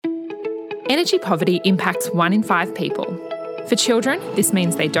Energy poverty impacts 1 in 5 people. For children, this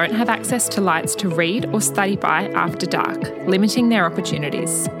means they don't have access to lights to read or study by after dark, limiting their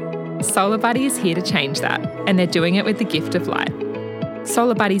opportunities. Solar Buddy is here to change that, and they're doing it with the gift of light.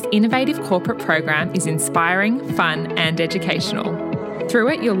 Solar Buddy's innovative corporate program is inspiring, fun, and educational. Through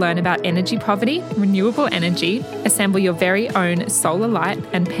it, you'll learn about energy poverty, renewable energy, assemble your very own solar light,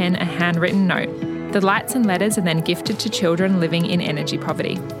 and pen a handwritten note. The lights and letters are then gifted to children living in energy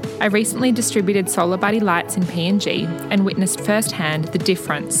poverty. I recently distributed Solar Buddy lights in PNG and witnessed firsthand the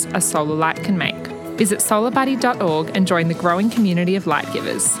difference a solar light can make. Visit solarbuddy.org and join the growing community of light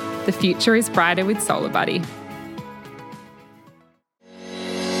givers. The future is brighter with Solar Buddy.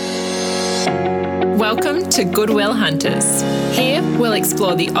 Welcome to Goodwill Hunters. Here we'll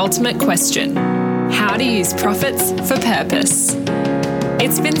explore the ultimate question: how to use profits for purpose.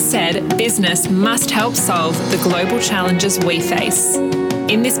 It's been said business must help solve the global challenges we face.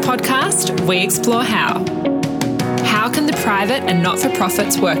 In this podcast, we explore how. How can the private and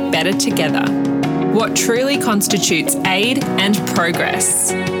not-for-profits work better together? What truly constitutes aid and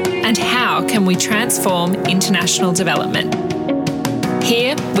progress? And how can we transform international development?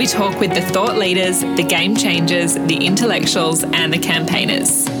 Here, we talk with the thought leaders, the game changers, the intellectuals, and the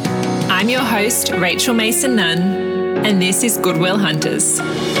campaigners. I'm your host, Rachel Mason-Nunn, and this is Goodwill Hunters.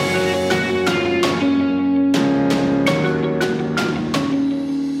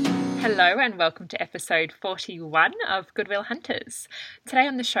 Hello and welcome to episode 41 of Goodwill Hunters. Today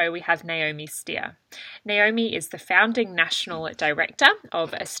on the show we have Naomi Steer. Naomi is the founding National Director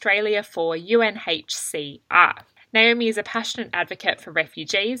of Australia for UNHCR. Naomi is a passionate advocate for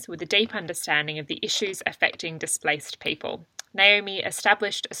refugees with a deep understanding of the issues affecting displaced people. Naomi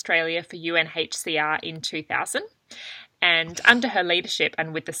established Australia for UNHCR in 2000, and under her leadership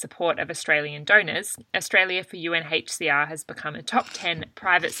and with the support of Australian donors, Australia for UNHCR has become a top 10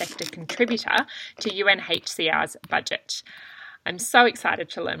 private sector contributor to UNHCR's budget. I'm so excited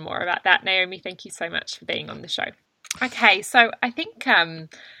to learn more about that. Naomi, thank you so much for being on the show. Okay, so I think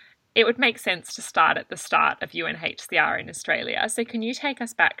it would make sense to start at the start of UNHCR in Australia. So can you take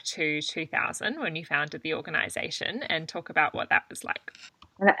us back to 2000 when you founded the organisation and talk about what that was like?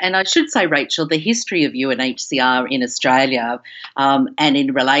 And I should say, Rachel, the history of UNHCR in Australia and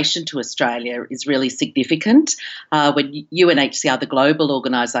in relation to Australia is really significant. When UNHCR, the global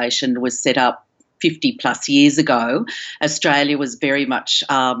organisation, was set up 50 plus years ago, Australia was very much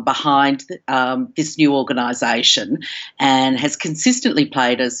behind this new organisation and has consistently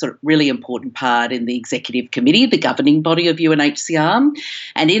played a sort of really important part in the executive committee, the governing body of UNHCR.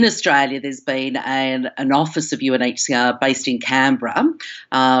 And in Australia, there's been an office of UNHCR based in Canberra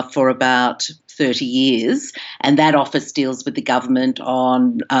for about 30 years, and that office deals with the government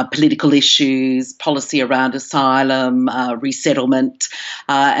on political issues, policy around asylum, resettlement,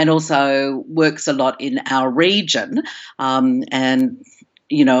 and also works a lot in our region. And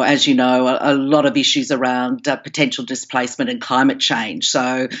you know, as you know, a lot of issues around potential displacement and climate change.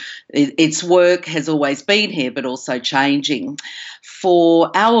 So its work has always been here, but also changing.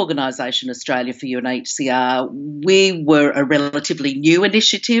 For our organisation, Australia for UNHCR, we were a relatively new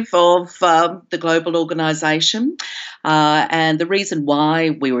initiative of the global organisation. And the reason why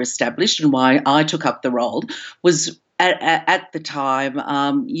we were established and why I took up the role was at the time,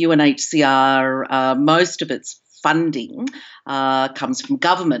 UNHCR, most of its funding comes from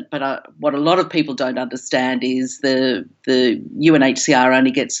government, but what a lot of people don't understand is the UNHCR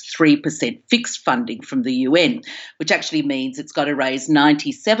only gets 3% fixed funding from the UN, which actually means it's got to raise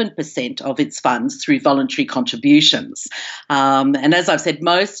 97% of its funds through voluntary contributions. And as I've said,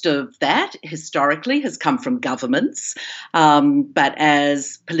 most of that historically has come from governments, but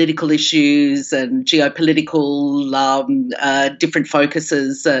as political issues and geopolitical different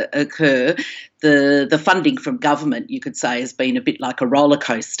focuses occur, the funding from government, you could say, has been a bit like a roller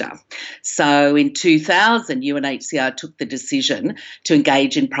coaster. So in 2000, UNHCR took the decision to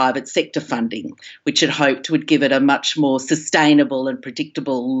engage in private sector funding, which it hoped would give it a much more sustainable and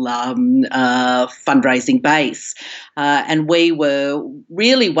predictable fundraising base. And we were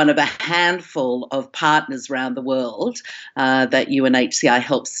really one of a handful of partners around the world that UNHCR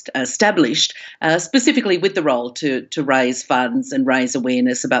helped establish, specifically with the role to raise funds and raise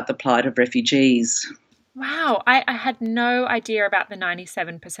awareness about the plight of refugees. Wow, I had no idea about the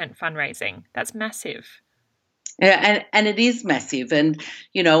 97% fundraising. That's massive. Yeah, and it is massive. And,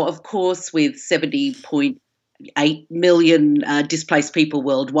 you know, of course, with 70.8 8 million displaced people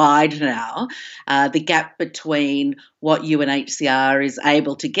worldwide now, the gap between what UNHCR is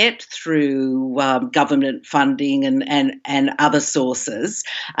able to get through government funding and other sources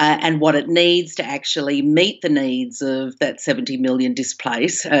and what it needs to actually meet the needs of that 70 million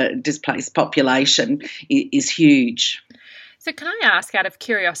displaced population is huge. So can I ask, out of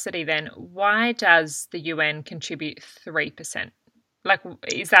curiosity then, why does the UN contribute 3%? Like,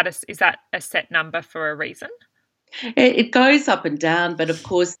 is that a set number for a reason? It goes up and down, but of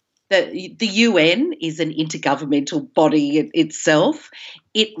course the UN is an intergovernmental body itself.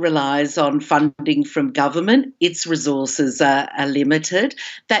 It relies on funding from government. Its resources are limited.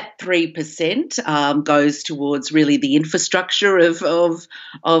 That 3% goes towards really the infrastructure of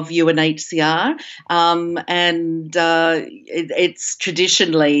UNHCR, and it's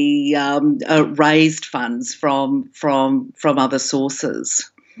traditionally raised funds from other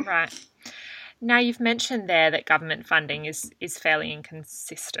sources. Right. Now, you've mentioned there that government funding is fairly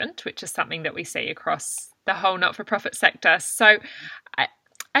inconsistent, which is something that we see across the whole not-for-profit sector. So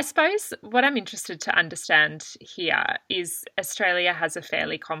I suppose what I'm interested to understand here is Australia has a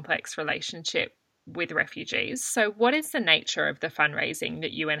fairly complex relationship with refugees. So what is the nature of the fundraising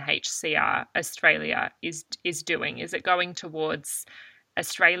that UNHCR Australia is doing? Is it going towards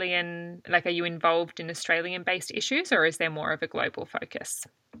Australian, like, are you involved in Australian-based issues, or is there more of a global focus?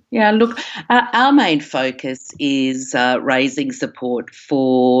 Yeah, look, our main focus is raising support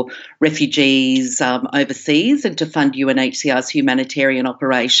for refugees overseas and to fund UNHCR's humanitarian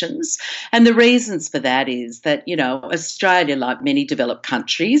operations. And the reasons for that is that, Australia, like many developed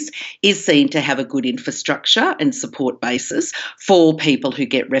countries, is seen to have a good infrastructure and support basis for people who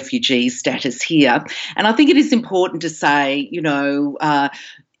get refugee status here. And I think it is important to say,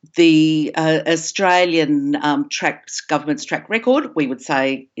 the Australian government's track record, we would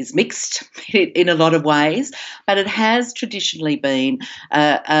say, is mixed in a lot of ways, but it has traditionally been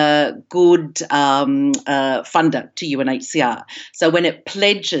a good funder to UNHCR. So when it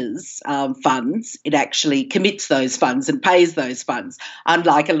pledges funds, it actually commits those funds and pays those funds.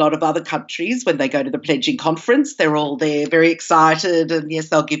 Unlike a lot of other countries, when they go to the pledging conference, they're all there very excited, and yes,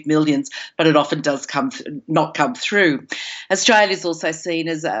 they'll give millions, but it often does not come through. Australia is also seen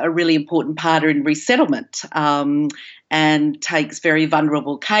as a really important partner in resettlement and takes very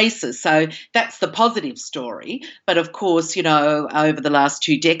vulnerable cases. So that's the positive story. But of course, over the last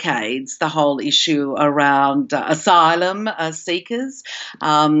 2 decades, the whole issue around asylum seekers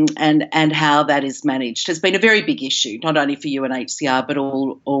and how that is managed has been a very big issue, not only for UNHCR but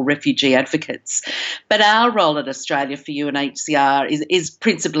all refugee advocates. But our role at Australia for UNHCR is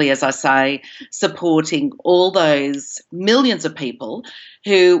principally, as I say, supporting all those millions of people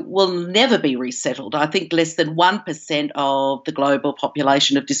who will never be resettled. I think less than 1% of the global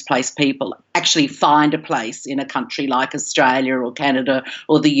population of displaced people actually find a place in a country like Australia or Canada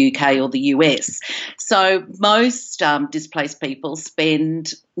or the UK or the US. So most displaced people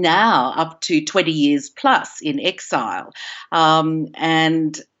spend now up to 20 years plus in exile.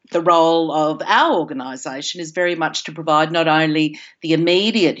 And the role of our organisation is very much to provide not only the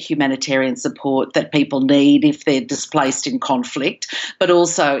immediate humanitarian support that people need if they're displaced in conflict, but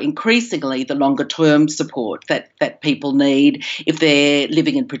also increasingly the longer-term support that people need if they're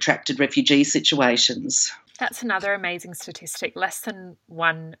living in protracted refugee situations. That's another amazing statistic, less than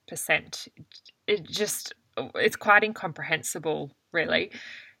 1%. It's quite incomprehensible, really.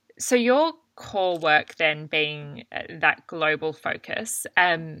 So your core work then being that global focus,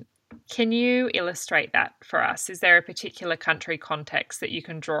 can you illustrate that for us? Is there a particular country context that you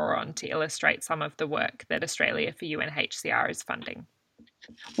can draw on to illustrate some of the work that Australia for UNHCR is funding?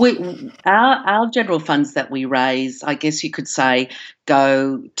 Our general funds that we raise, I guess you could say,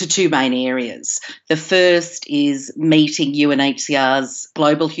 go to 2 main areas. The first is meeting UNHCR's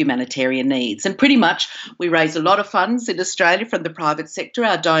global humanitarian needs. And pretty much we raise a lot of funds in Australia from the private sector.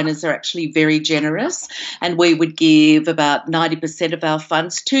 Our donors are actually very generous, and we would give about 90% of our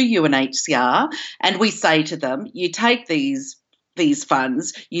funds to UNHCR. And we say to them, you take these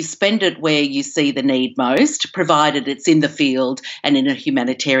funds, you spend it where you see the need most, provided it's in the field and in a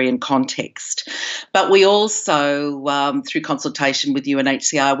humanitarian context. But we also, through consultation with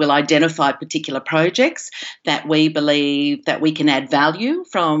UNHCR, will identify particular projects that we believe that we can add value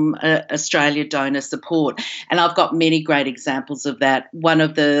from Australia donor support. And I've got many great examples of that. One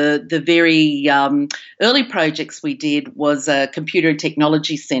of the very early projects we did was a computer and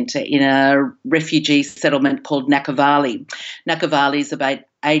technology centre in a refugee settlement called Nakavali. Nakavali is about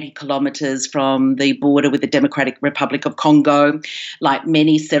 80 kilometres from the border with the Democratic Republic of Congo. Like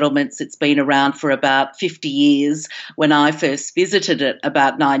many settlements, it's been around for about 50 years. When I first visited it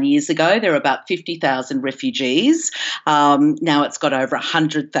about 9 years ago, there were about 50,000 refugees. Now it's got over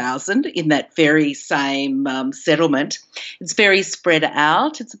 100,000 in that very same settlement. It's very spread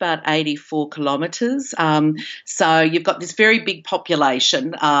out. It's about 84 kilometres. So you've got this very big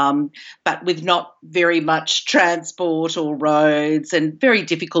population, but with not very much transport or roads, and very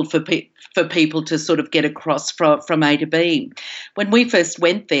difficult for people to sort of get across from A to B. When we first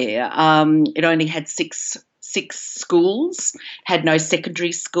went there, it only had six schools, had no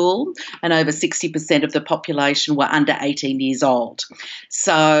secondary school, and over 60% of the population were under 18 years old.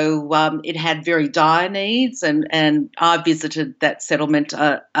 So it had very dire needs, and I visited that settlement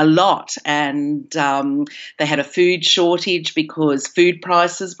a lot, and they had a food shortage because food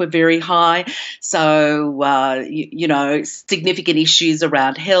prices were very high. So, significant issues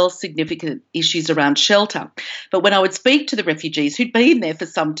around health, significant issues around shelter. But when I would speak to the refugees who'd been there for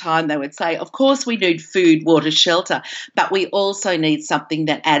some time, they would say, of course we need food, water, shelter, but we also need something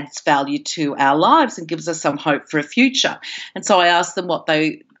that adds value to our lives and gives us some hope for a future. And so I asked them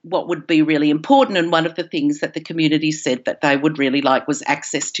what would be really important, and one of the things that the community said that they would really like was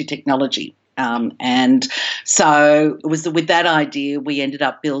access to technology. And so it was with that idea we ended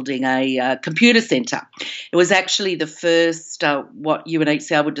up building a computer centre. It was actually the first what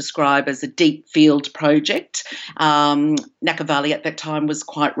UNHCR would describe as a deep field project. Naka Valley at that time was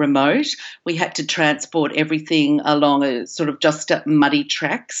quite remote. We had to transport everything along a sort of just muddy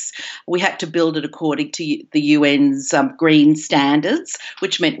tracks. We had to build it according to the UN's green standards,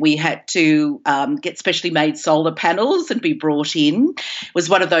 which meant we had to get specially made solar panels and be brought in. It was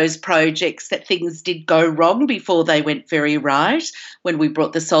one of those projects that things did go wrong before they went very right. When we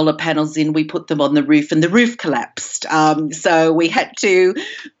brought the solar panels in, we put them on the roof and the roof collapsed. So we had to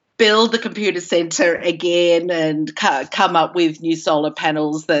build the computer centre again and come up with new solar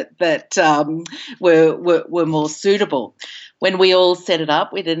panels that were more suitable. When we all set it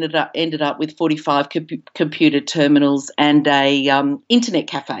up, it ended up with 45 computer terminals and a internet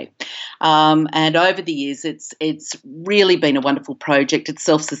cafe. And over the years, it's really been a wonderful project. It's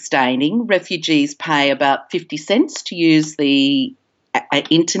self-sustaining. Refugees pay about 50 cents to use the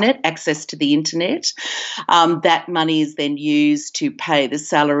access to the internet. That money is then used to pay the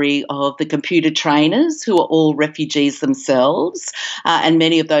salary of the computer trainers, who are all refugees themselves, and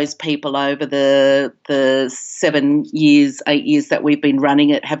many of those people over the 8 years that we've been running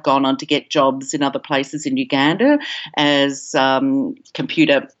it have gone on to get jobs in other places in Uganda as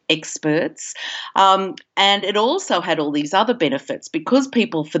computer experts. And it also had all these other benefits because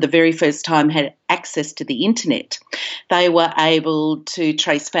people for the very first time had access to the internet. They were able to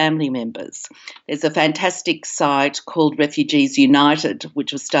trace family members. There's a fantastic site called Refugees United,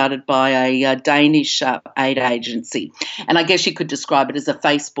 which was started by a Danish aid agency. And I guess you could describe it as a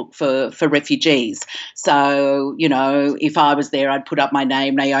Facebook for refugees. So, if I was there, I'd put up my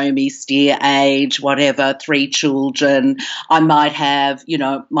name, Naomi Steer, age, whatever, 3 children. I might have,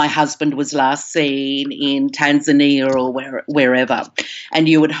 my husband was last seen in Tanzania or wherever. And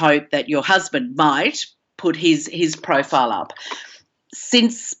you would hope that your husband might put his profile up.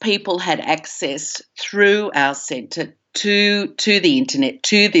 Since people had access through our centre to the internet,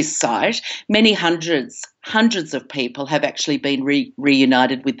 to this site, many hundreds of people have actually been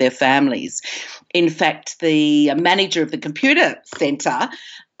reunited with their families. In fact, the manager of the computer centre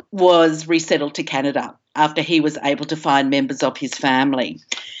was resettled to Canada after he was able to find members of his family.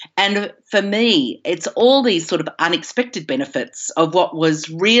 And for me, it's all these sort of unexpected benefits of what was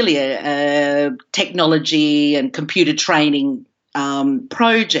really a technology and computer training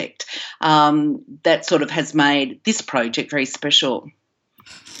project that sort of has made this project very special.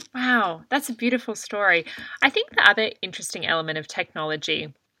 Wow, that's a beautiful story. I think the other interesting element of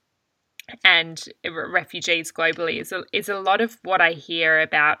technology and refugees globally is a lot of what I hear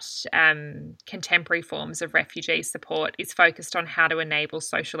about contemporary forms of refugee support is focused on how to enable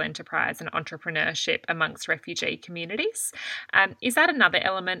social enterprise and entrepreneurship amongst refugee communities. Is that another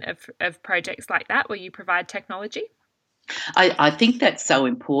element of projects like that where you provide technology? I think that's so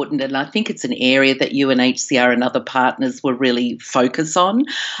important, and I think it's an area that UNHCR and other partners will really focus on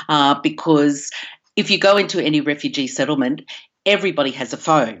because if you go into any refugee settlement, everybody has a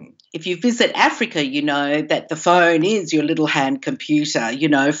phone. if you visit Africa, you know that the phone is your little hand computer. You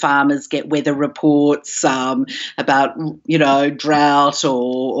know, farmers get weather reports about, you know, drought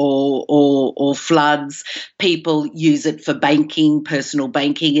or floods. People use it for banking, personal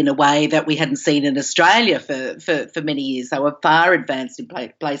banking, in a way that we hadn't seen in Australia for many years. They were far advanced in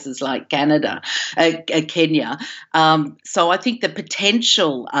places like Kenya. So I think the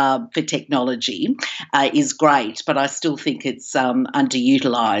potential for technology is great, but I still think it's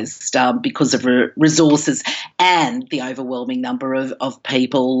underutilised because of resources and the overwhelming number of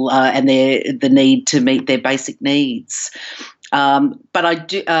people and the need to meet their basic needs. But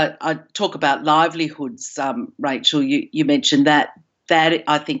I talk about livelihoods, Rachel. You mentioned that. That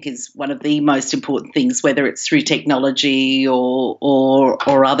I think is one of the most important things, whether it's through technology or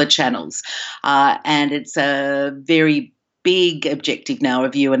other channels. And it's a very big objective now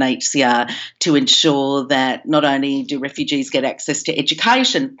of UNHCR to ensure that not only do refugees get access to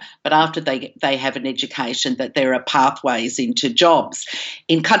education, but after they have an education, that there are pathways into jobs.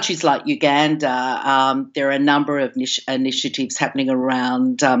 In countries like Uganda, there are a number of initiatives happening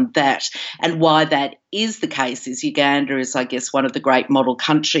around that. And why that is the case is Uganda is, I guess, one of the great model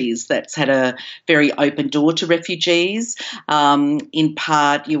countries that's had a very open door to refugees. In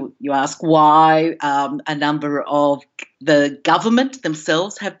part, you ask why a number of the government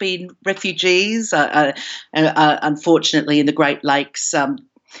themselves have been refugees. Unfortunately, in the Great Lakes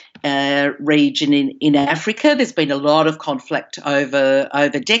region in Africa, there's been a lot of conflict over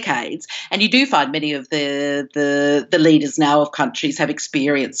decades, and you do find many of the leaders now of countries have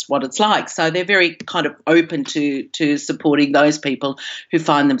experienced what it's like. So they're very kind of open to supporting those people who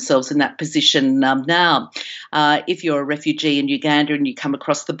find themselves in that position now. If you're a refugee in Uganda and you come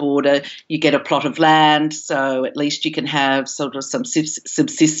across the border, you get a plot of land, so at least you can have sort of some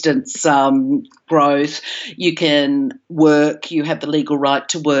subsistence growth. You can work. You have the legal right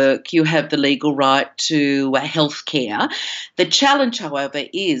to work. You have the legal right to health care. The challenge, however,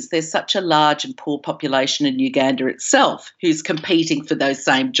 is there's such a large and poor population in Uganda itself who's competing for those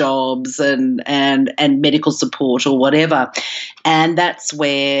same jobs and medical support or whatever. And that's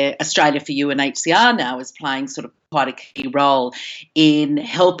where Australia for UNHCR now is playing sort of quite a key role in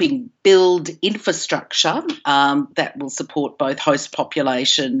helping build infrastructure that will support both host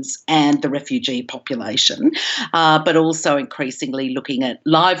populations and the refugee population, but also increasingly looking at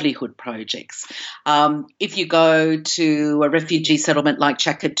livelihood projects. If you go to a refugee settlement like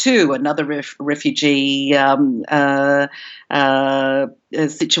Chakatu, another refugee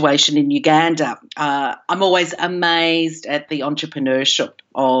situation in Uganda, I'm always amazed at the entrepreneurship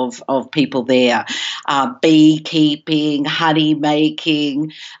of people there. Beekeeping, honey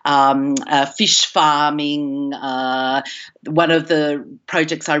making, fish farming. One of the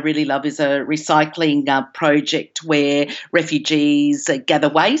projects I really love is a recycling project where refugees gather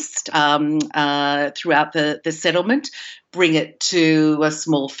waste throughout the settlement, bring it to a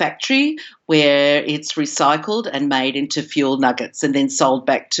small factory where it's recycled and made into fuel nuggets and then sold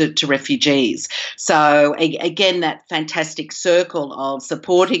back to refugees. So again, that fantastic circle of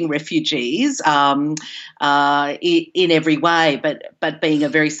supporting refugees in every way, but being a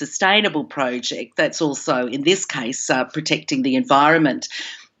very sustainable project that's also, in this case, protecting the environment.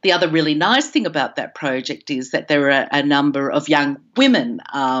 The other really nice thing about that project is that there are a number of young women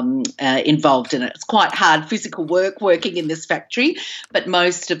involved in it. It's quite hard physical work working in this factory, but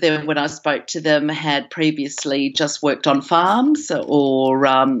most of them, when I spoke to them, had previously just worked on farms or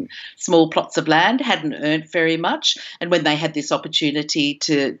small plots of land, hadn't earned very much. And when they had this opportunity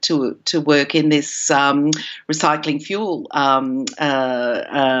to work in this recycling fuel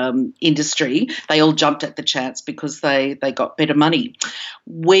industry, they all jumped at the chance because they got better money.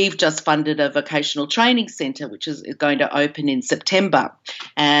 We've just funded a vocational training centre which is going to open in September,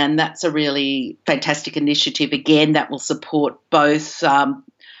 and that's a really fantastic initiative, again, that will support both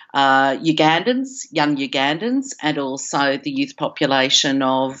Ugandans, young Ugandans, and also the youth population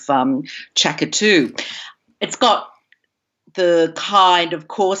of Chakatu. It's got the kind of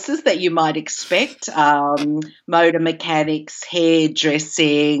courses that you might expect, motor mechanics,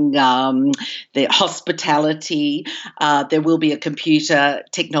 hairdressing, the hospitality. There will be a computer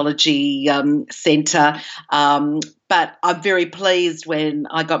technology centre. But I'm very pleased when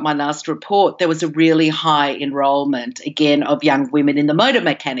I got my last report, there was a really high enrolment, again, of young women in the motor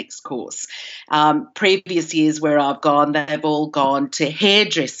mechanics course. Previous years where I've gone, they've all gone to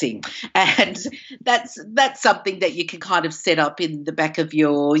hairdressing. And that's something that you can kind of set up in the back of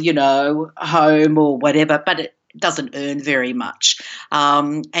your, home or whatever. But doesn't earn very much.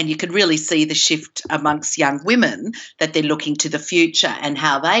 And you can really see the shift amongst young women that they're looking to the future and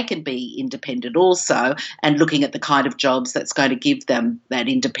how they can be independent also, and looking at the kind of jobs that's going to give them that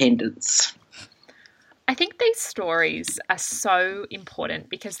independence. I think these stories are so important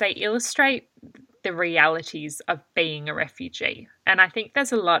because they illustrate the realities of being a refugee. And I think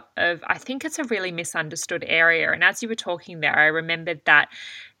there's I think it's a really misunderstood area. And as you were talking there, I remembered that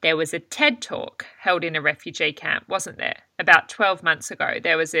there was a TED Talk held in a refugee camp, wasn't there? About 12 months ago,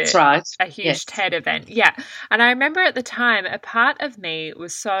 there was a huge yes. TED event. Yeah. And I remember at the time, a part of me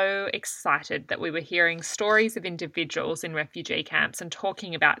was so excited that we were hearing stories of individuals in refugee camps and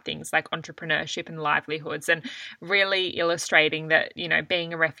talking about things like entrepreneurship and livelihoods, and really illustrating that,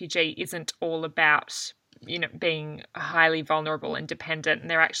 being a refugee isn't all about being highly vulnerable and dependent.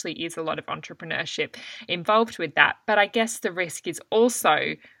 And there actually is a lot of entrepreneurship involved with that. But I guess the risk is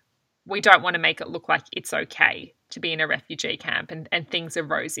also we don't want to make it look like it's okay to be in a refugee camp and things are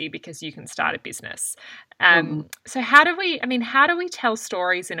rosy because you can start a business. So how do we tell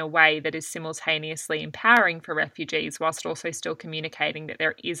stories in a way that is simultaneously empowering for refugees whilst also still communicating that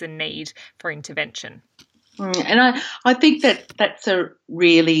there is a need for intervention? And I think that's a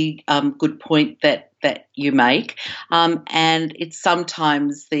really good point that you make, and it's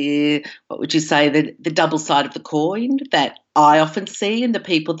sometimes the double side of the coin that I often see in the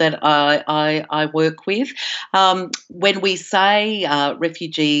people that I work with. When we say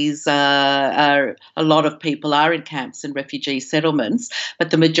refugees, a lot of people are in camps and refugee settlements, but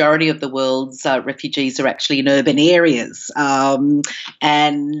the majority of the world's refugees are actually in urban areas,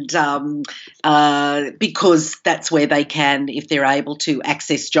 because that's where they can, if they're able to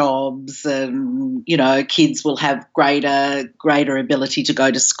access jobs, and kids will have greater ability to go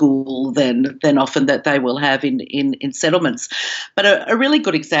to school than often that they will have in settlements. But a really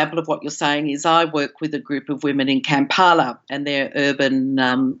good example of what you're saying is I work with a group of women in Kampala, and they're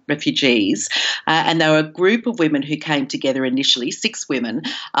urban refugees, and they were a group of women who came together initially, 6 women,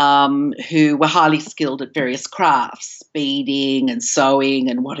 who were highly skilled at various crafts, beading and sewing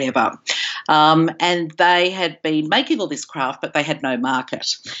and whatever. And they had been making all this craft, but they had no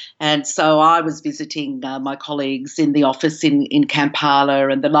market. And so I was visiting my colleagues in the office in Kampala,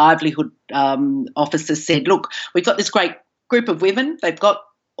 and the livelihood officer said, look, we've got this great group of women. They've got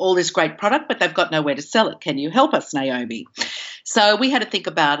all this great product, but they've got nowhere to sell it. Can you help us, Naomi? So we had to think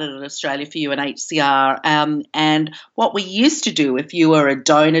about it at Australia for UNHCR. And what we used to do, if you were a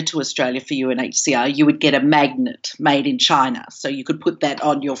donor to Australia for UNHCR, you would get a magnet made in China. So you could put that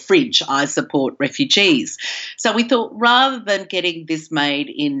on your fridge, I support refugees. So we thought, rather than getting this made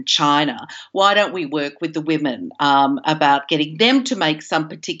in China, why don't we work with the women about getting them to make some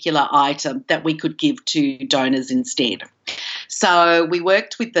particular item that we could give to donors instead. So we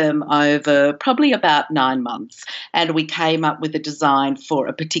worked with them over probably about 9 months, and we came up with a design for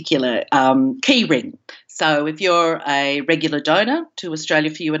a particular key ring. So if you're a regular donor to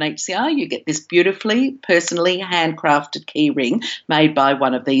Australia for UNHCR, you get this beautifully, personally handcrafted key ring made by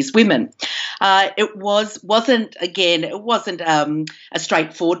one of these women. It wasn't a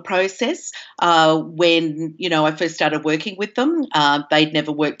straightforward process. When I first started working with them, they'd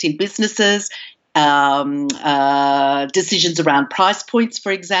never worked in businesses. Decisions around price points,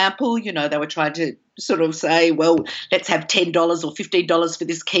 for example, they were trying to sort of say, well, let's have $10 or $15 for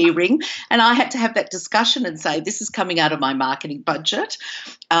this key ring. And I had to have that discussion and say, this is coming out of my marketing budget.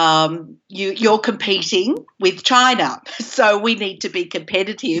 You're competing with China, so we need to be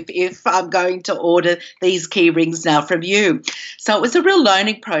competitive if I'm going to order these key rings now from you. So it was a real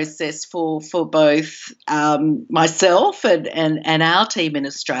learning process for both myself and our team in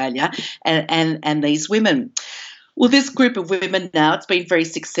Australia and these women. Well, this group of women now, it's been very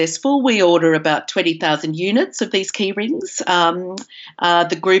successful. We order about 20,000 units of these key rings.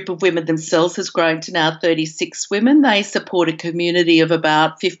 The group of women themselves has grown to now 36 women. They support a community of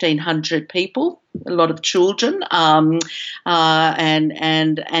about 1,500 people, a lot of children and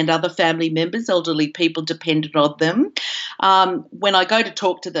other family members, elderly people dependent on them. When I go to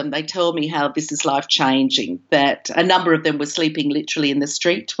talk to them, they tell me how this is life-changing, that a number of them were sleeping literally in the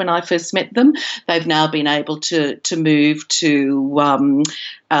street when I first met them. They've now been able to move to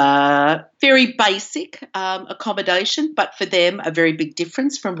very basic accommodation, but for them a very big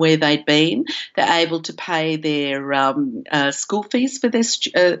difference from where they'd been. They're able to pay their school fees for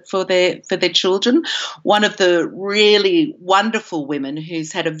their children. One of the really wonderful women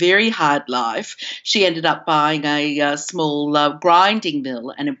who's had a very hard life, she ended up buying a small grinding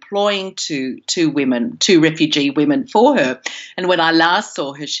mill and employing two refugee women for her. And when I last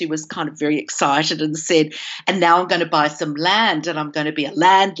saw her, she was kind of very excited and said, and now I'm going to buy some land and I'm going to be a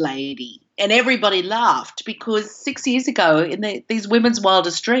landlady. and everybody laughed because 6 years ago, in these women's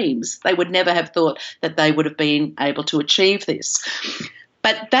wildest dreams, they would never have thought that they would have been able to achieve this.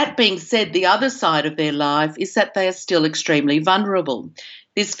 But that being said, the other side of their life is that they are still extremely vulnerable.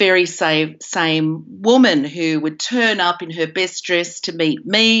 This very same woman who would turn up in her best dress to meet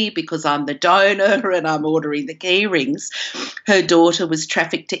me because I'm the donor and I'm ordering the key rings, her daughter was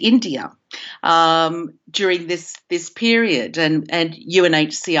trafficked to India during this period. And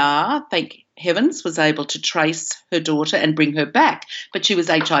UNHCR, thank heavens, was able to trace her daughter and bring her back. But she was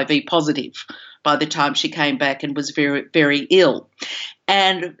HIV positive by the time she came back and was very, very ill.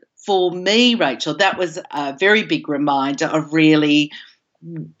 And for me, Rachel, that was a very big reminder of really,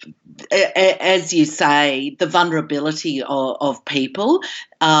 as you say, the vulnerability of people.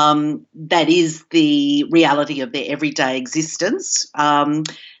 That is the reality of their everyday existence.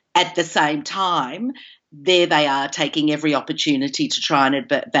 At the same time, there they are taking every opportunity to try and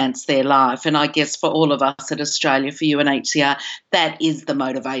advance their life. And I guess for all of us at Australia, for UNHCR, that is the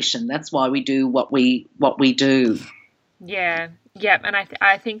motivation. That's why we do what we do. Yeah, and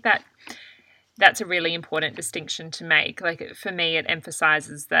I think that that's a really important distinction to make. Like, for me, it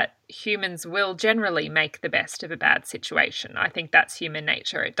emphasizes that humans will generally make the best of a bad situation. I think that's human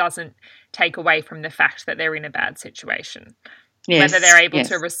nature. It doesn't take away from the fact that they're in a bad situation. Yes, whether they're able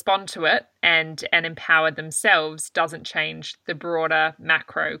to respond to it and empower themselves doesn't change the broader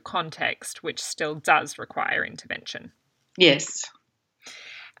macro context, which still does require intervention. Yes.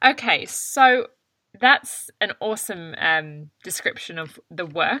 Okay, so that's an awesome description of the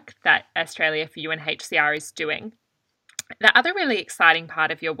work that Australia for UNHCR is doing. The other really exciting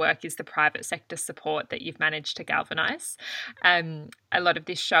part of your work is the private sector support that you've managed to galvanise. A lot of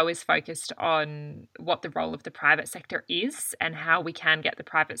this show is focused on what the role of the private sector is and how we can get the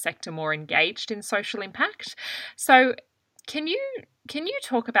private sector more engaged in social impact. So can you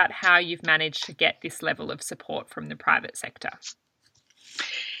talk about how you've managed to get this level of support from the private sector?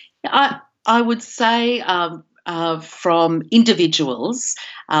 I would say from individuals,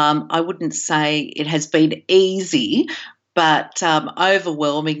 I wouldn't say it has been easy, but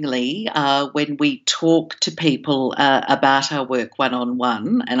overwhelmingly, when we talk to people about our work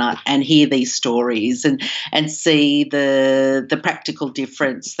one-on-one and hear these stories and see the practical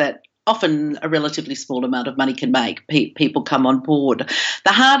difference that often a relatively small amount of money can make, people come on board.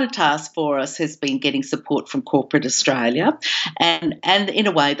 The harder task for us has been getting support from corporate Australia, and in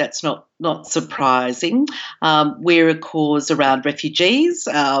a way that's not surprising. We're a cause around refugees,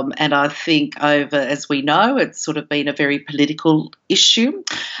 and I think as we know, it's sort of been a very political issue,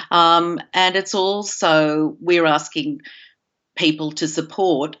 and it's also, we're asking people to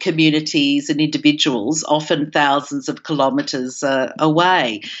support communities and individuals, often thousands of kilometres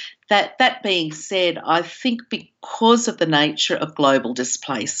away. That being said, I think because of the nature of global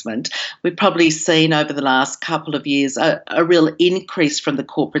displacement, we've probably seen over the last couple of years a real increase from the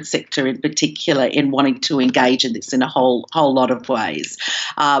corporate sector in particular in wanting to engage in this in a whole lot of ways,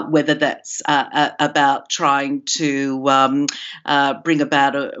 whether that's about trying to bring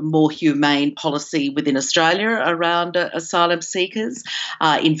about a more humane policy within Australia around asylum seekers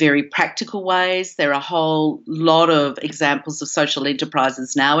in very practical ways. There are a whole lot of examples of social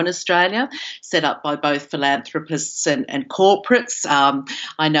enterprises now in Australia set up by both philanthropists and corporates.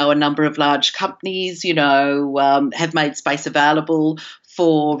 I know a number of large companies, have made space available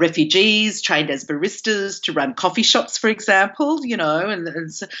for refugees trained as baristas to run coffee shops, for example, and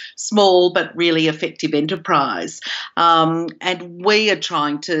it's a small but really effective enterprise. And we are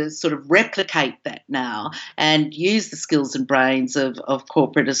trying to sort of replicate that now and use the skills and brains of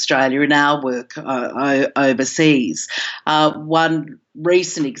corporate Australia in our work overseas. One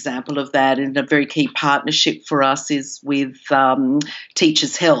recent example of that, and a very key partnership for us, is with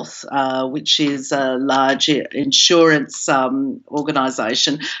Teachers Health, which is a large insurance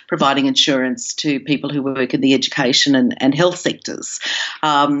organisation providing insurance to people who work in the education and health sectors.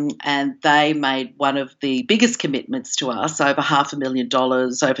 And they made one of the biggest commitments to us, over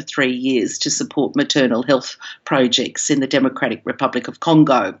 $500,000 over 3 years, to support maternal health projects in the Democratic Republic of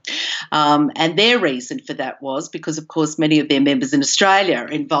Congo. And their reason for that was because, of course, many of their members in Australia are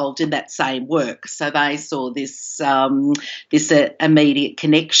involved in that same work. So they saw this immediate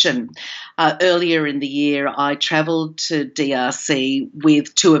connection. Earlier in the year, I travelled to DRC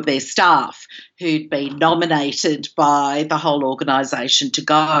with two of their staff who'd been nominated by the whole organisation to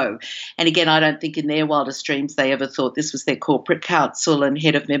go. And again, I don't think in their wildest dreams they ever thought this was their corporate counsel and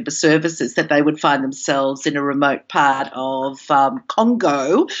head of member services, that they would find themselves in a remote part of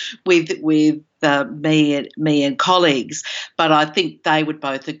Congo with me and colleagues. But I think they would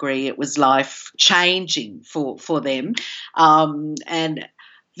both agree it was life-changing for them. And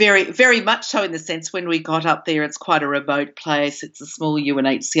very, very much so, in the sense when we got up there, it's quite a remote place. It's a small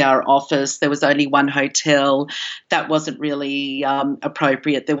UNHCR office. There was only one hotel. That wasn't really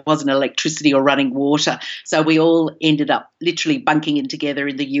appropriate. There wasn't electricity or running water. So we all ended up literally bunking in together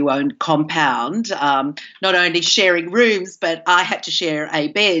in the UN compound, not only sharing rooms, but I had to share a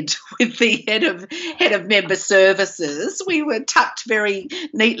bed with the head of member services. We were tucked very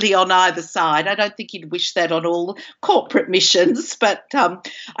neatly on either side. I don't think you'd wish that on all corporate missions, but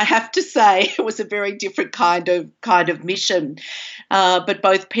I have to say it was a very different kind of mission. But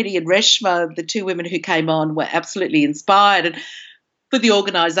both Penny and Reshma, the two women who came on, were absolutely inspired. And for the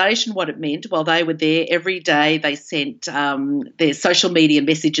organisation, what it meant, while they were there every day, they sent their social media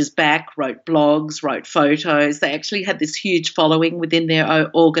messages back, wrote blogs, wrote photos. They actually had this huge following within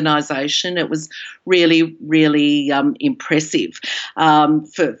their organisation. It was really, really impressive.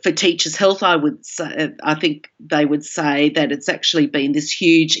 For Teachers Health, I think they would say that it's actually been this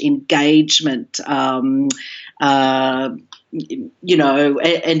huge engagement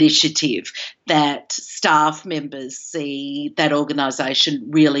initiative that staff members see that organisation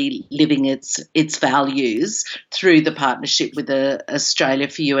really living its values through the partnership with Australia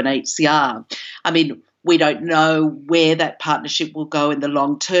for UNHCR. I mean, we don't know where that partnership will go in the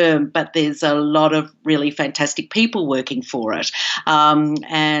long term, but there's a lot of really fantastic people working for it.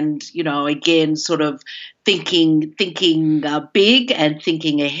 And, again, sort of thinking big and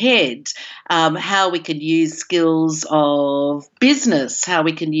thinking ahead, how we can use skills of business, how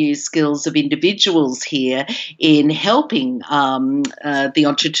we can use skills of individuals here in helping the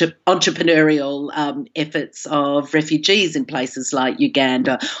entrepreneurial efforts of refugees in places like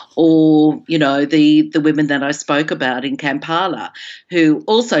Uganda, or, the women that I spoke about in Kampala, who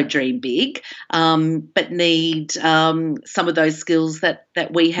also dream big, but need some of those skills that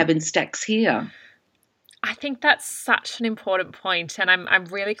we have in stacks here. I think that's such an important point, and I'm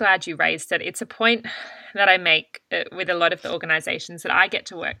really glad you raised it. It's a point that I make with a lot of the organisations that I get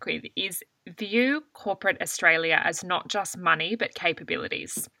to work with, is view corporate Australia as not just money but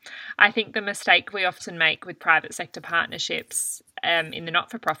capabilities. I think the mistake we often make with private sector partnerships in the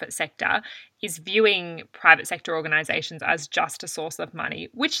not-for-profit sector is viewing private sector organisations as just a source of money,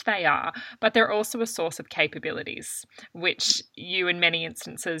 which they are, but they're also a source of capabilities, which you in many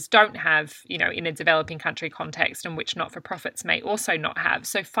instances don't have, in a developing country context, and which not-for-profits may also not have.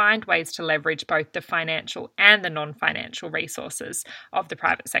 So find ways to leverage both the financial and the non-financial resources of the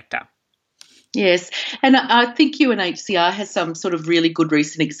private sector. Yes, and I think UNHCR has some sort of really good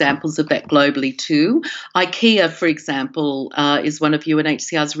recent examples of that globally too. IKEA, for example, is one of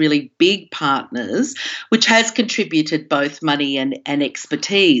UNHCR's really big partners, which has contributed both money and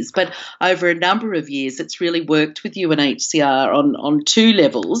expertise. But over a number of years, it's really worked with UNHCR on two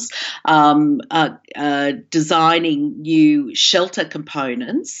levels, designing new shelter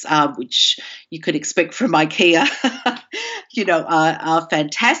components, which you could expect from IKEA, are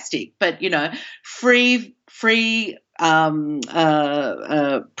fantastic. But, free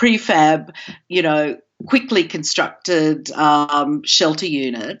prefab, quickly constructed shelter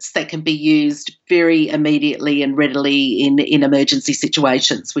units that can be used very immediately and readily in emergency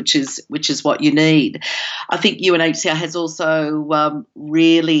situations, which is what you need. I think UNHCR has also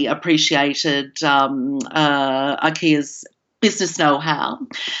really appreciated IKEA's business know-how,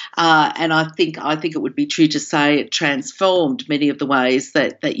 and I think it would be true to say it transformed many of the ways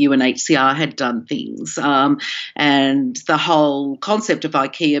that UNHCR had done things, and the whole concept of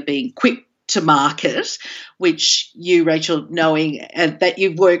IKEA being quick to market, which you, Rachel, knowing that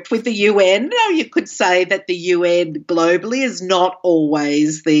you've worked with the UN, you could say that the UN globally is not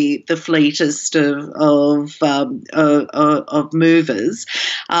always the fleetest of movers,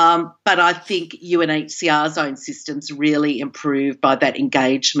 but I think UNHCR's own systems really improved by that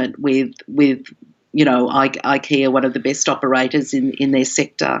engagement with IKEA, one of the best operators in their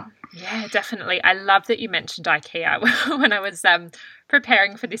sector. Yeah, definitely. I love that you mentioned IKEA. When I was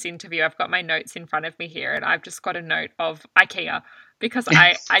preparing for this interview, I've got my notes in front of me here, and I've just got a note of IKEA because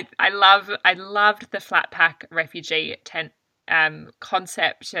I loved the flat pack refugee tent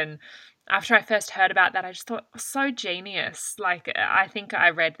concept, and after I first heard about that, I just thought, so genius. Like, I think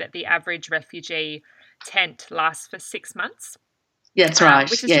I read that the average refugee tent lasts for 6 months. Yeah, that's right.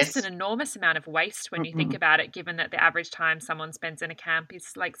 Which is just an enormous amount of waste when you think about it, given that the average time someone spends in a camp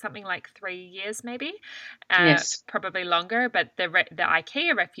is like something like 3 years, maybe, probably longer. But the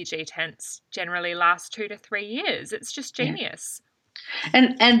IKEA refugee tents generally last 2 to 3 years. It's just genius.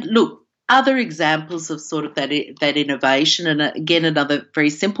 Yeah. And look, other examples of sort of that innovation, and again, another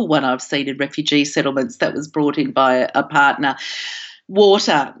very simple one I've seen in refugee settlements that was brought in by a partner.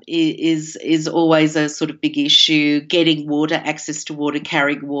 water is always a sort of big issue. Getting water, access to water,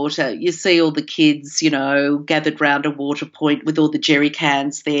 carrying water. You see all the kids, gathered round a water point with all the jerry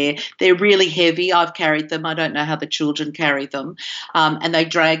cans there. They're really heavy. I've carried them. I don't know how the children carry them, and they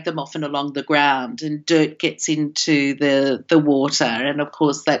drag them often along the ground, and dirt gets into the water, and of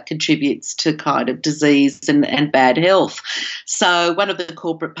course that contributes to kind of disease and bad health. So one of the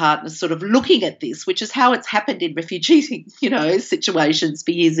corporate partners sort of looking at this, which is how it's happened in refugee, situations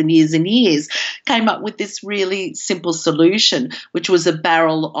for years and years and years, came up with this really simple solution, which was a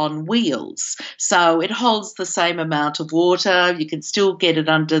barrel on wheels. So it holds the same amount of water. You can still get it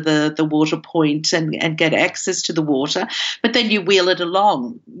under the water point and get access to the water, but then you wheel it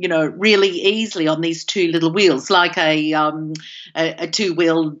along, really easily on these two little wheels, like a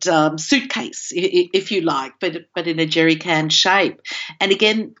two-wheeled suitcase, if you like, but in a jerry can shape. And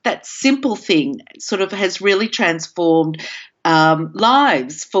again, that simple thing sort of has really transformed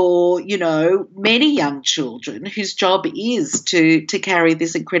lives for, many young children whose job is to carry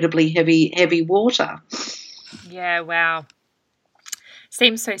this incredibly heavy water. Yeah, wow.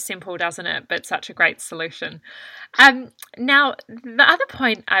 Seems so simple, doesn't it? But such a great solution. Now, the other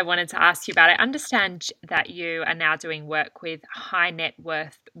point I wanted to ask you about, I understand that you are now doing work with high net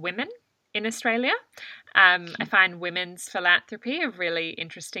worth women in Australia. I find women's philanthropy a really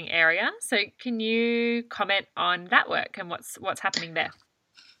interesting area. So can you comment on that work and what's happening there?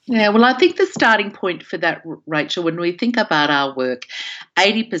 Yeah, well, I think the starting point for that, Rachel, when we think about our work,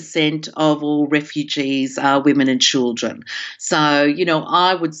 80% of all refugees are women and children. So,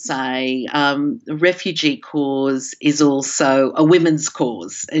 I would say the refugee cause is also a women's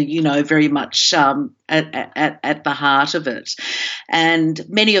cause, very much at the heart of it. And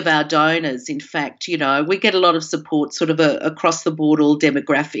many of our donors, in fact, we get a lot of support sort of across the board, all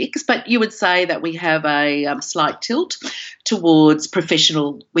demographics, but you would say that we have a slight tilt towards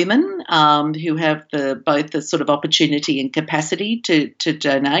professional women who have both the sort of opportunity and capacity to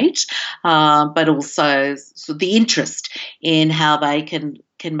donate, but also the interest in how they can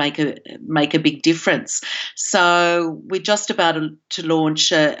make a big difference. So we're just about to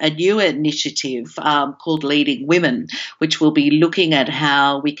launch a new initiative called Leading Women, which will be looking at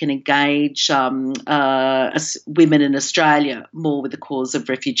how we can engage women in Australia more with the cause of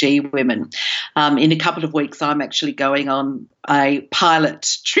refugee women. In a couple of weeks, I'm actually going on a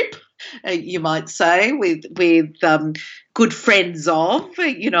pilot trip, you might say, with good friends of,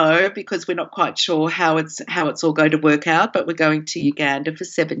 because we're not quite sure how it's all going to work out, but we're going to Uganda for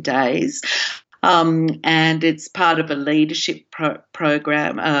 7 days. And it's part of a leadership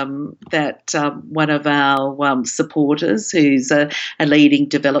program that one of our supporters, who's a leading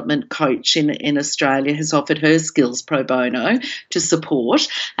development coach in Australia, has offered her skills pro bono to support.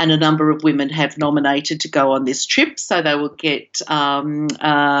 And a number of women have nominated to go on this trip, so they will get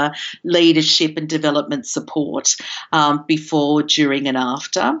leadership and development support before, during and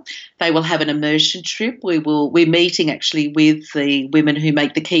after. They will have an immersion trip. We're meeting actually with the women who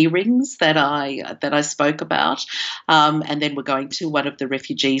make the key rings that I spoke about, and then we're going to one of the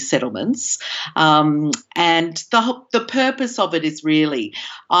refugee settlements. And the purpose of it is really,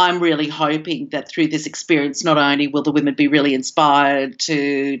 I'm really hoping that through this experience, not only will the women be really inspired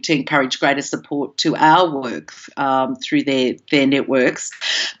to encourage greater support to our work through their networks,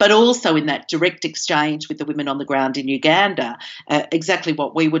 but also in that direct exchange with the women on the ground in Uganda, exactly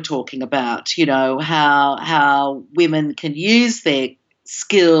what we were talking about, how women can use their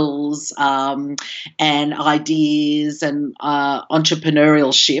skills and ideas and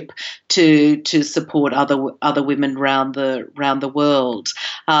entrepreneurship to support other women around the world.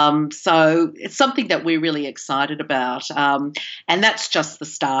 So it's something that we're really excited about, and that's just the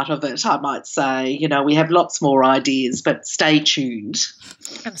start of it, I might say. We have lots more ideas, but stay tuned.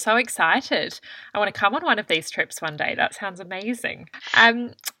 I'm so excited. I want to come on one of these trips one day. That sounds amazing.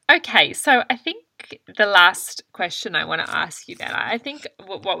 Okay, so I think the last question I want to ask you then, I think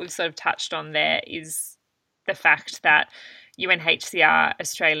what we've sort of touched on there is the fact that UNHCR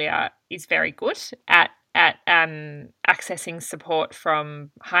Australia is very good at accessing support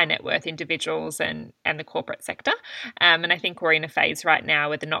from high net worth individuals and the corporate sector. And I think we're in a phase right now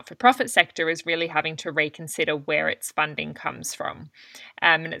where the not-for-profit sector is really having to reconsider where its funding comes from.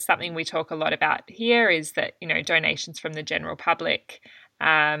 And it's something we talk a lot about here, is that, donations from the general public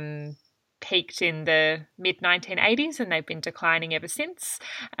peaked in the mid-1980s and they've been declining ever since.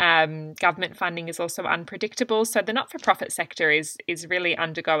 Government funding is also unpredictable. So the not-for-profit sector is really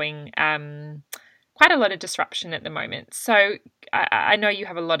undergoing quite a lot of disruption at the moment. So I know you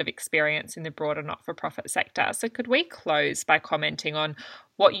have a lot of experience in the broader not-for-profit sector. So could we close by commenting on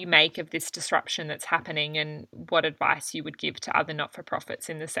what you make of this disruption that's happening and what advice you would give to other not-for-profits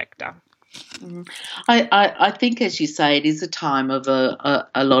in the sector. I think, as you say, it is a time of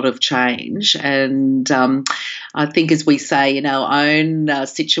a lot of change, and I think, as we say in our own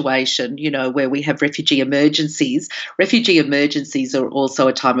situation, where we have refugee emergencies are also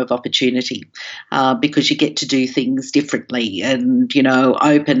a time of opportunity, because you get to do things differently and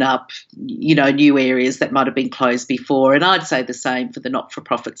open up new areas that might have been closed before. And I'd say the same for the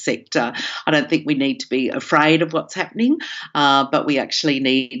not-for-profit sector. I don't think we need to be afraid of what's happening, but we actually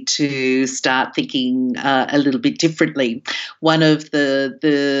need to start thinking a little bit differently. One of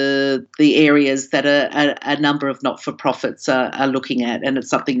the areas that a number of not-for-profits are looking at, and it's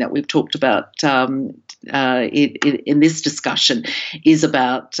something that we've talked about in this discussion, is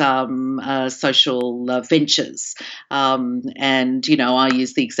about social ventures. And I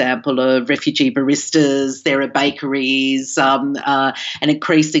use the example of refugee baristas. There are bakeries, and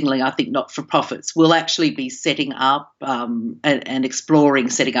increasingly, I think not-for-profits will actually be setting up and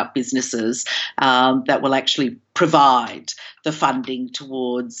exploring setting up businesses that will actually provide the funding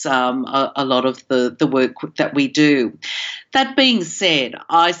towards a lot of the work that we do. That being said,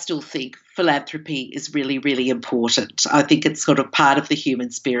 I still think philanthropy is really, really important. I think it's sort of part of the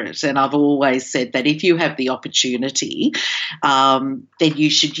human spirit. And I've always said that if you have the opportunity, then you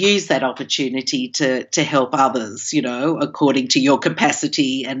should use that opportunity to help others, according to your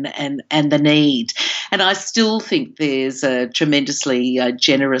capacity and the need. And I still think there's a tremendously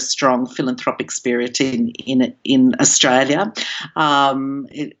generous, strong philanthropic spirit in Australia.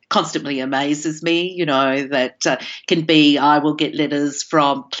 It constantly amazes me, that can be, I will get letters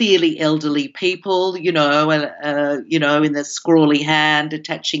from clearly elderly people, in the scrawly hand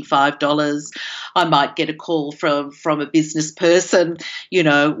attaching $5. I might get a call from a business person,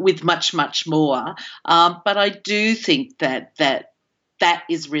 with much, much more. But I do think that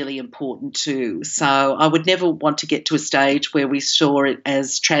is really important too. So I would never want to get to a stage where we saw it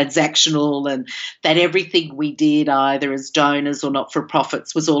as transactional and that everything we did, either as donors or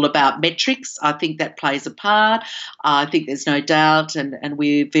not-for-profits, was all about metrics. I think that plays a part. I think there's no doubt, and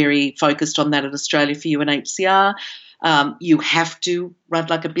we're very focused on that in Australia for UNHCR. You have to run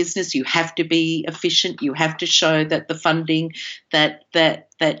like a business. You have to be efficient. You have to show that the funding that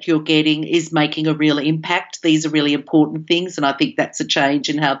you're getting is making a real impact. These are really important things, and I think that's a change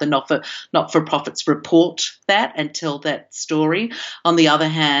in how the not-for-profits report that and tell that story. On the other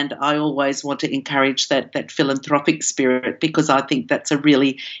hand, I always want to encourage that philanthropic spirit, because I think that's a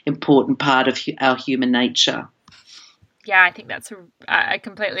really important part of our human nature. Yeah, I think I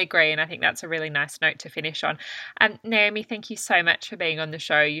completely agree, and I think that's a really nice note to finish on. Naomi, thank you so much for being on the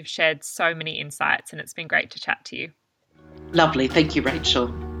show. You've shared so many insights, and it's been great to chat to you. Lovely. Thank you,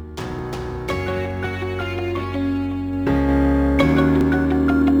 Rachel.